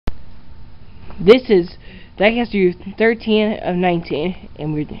This is Diecast 13 of 19,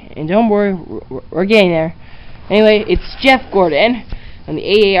 and don't worry, we're getting there. Anyway, it's JeffGordon on the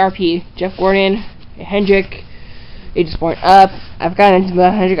AARP. JeffGordon, Hendrick, ages point up. I've gotten into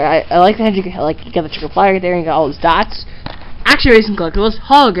the Hendrick. I like the Hendrick. I like you got the trigger flag right there, and you got all those dots. Action Racing Collectibles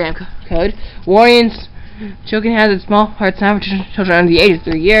hologram code. Warnings. Children has a small heart sign for children under the age of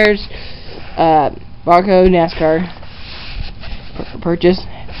 3 years. Barcode NASCAR purchase.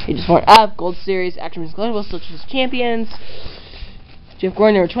 Ages point up. Gold Series Action Racing Collectibles such as Champions.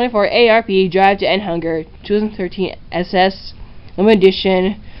 JeffGordon number 24 AARP Drive to End Hunger 2013 SS Limited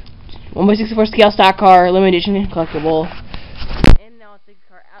Edition 1/64 scale stock car limited edition collectible. And now let's take the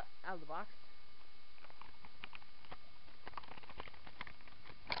car out of the box.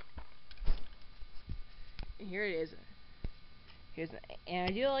 And here it is. And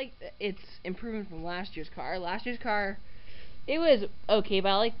I do like its improvement from last year's car. Last year's car, it was okay, but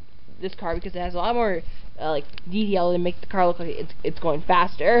I like this car because it has a lot more like detail to make the car look like it's going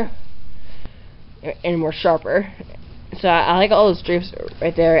faster and more sharper. So I like all those stripes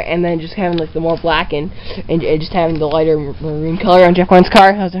right there, and then just having like the more black and just having the lighter maroon color on JeffGordon's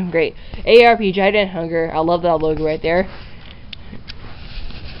car. That was great. AARP Drive to End Hunger. I love that logo right there.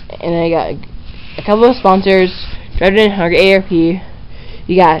 And then I got a couple of sponsors. Drive to End Hunger AARP.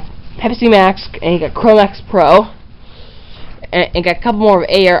 You got Pepsi Max and you got Chromax Pro. And got a couple more of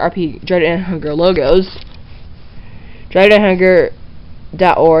AARP Drive to End Hunger logos.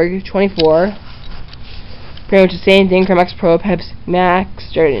 DriveToEndHunger.org 24. Pretty much the same thing. Chromax Pro, Pepsi Max,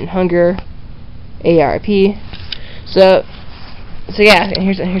 Drive to End Hunger, AARP. So yeah. And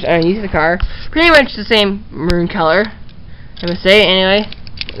here's underneath the car. Pretty much the same maroon color, I would say. Anyway,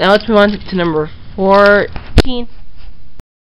 now let's move on to number 14.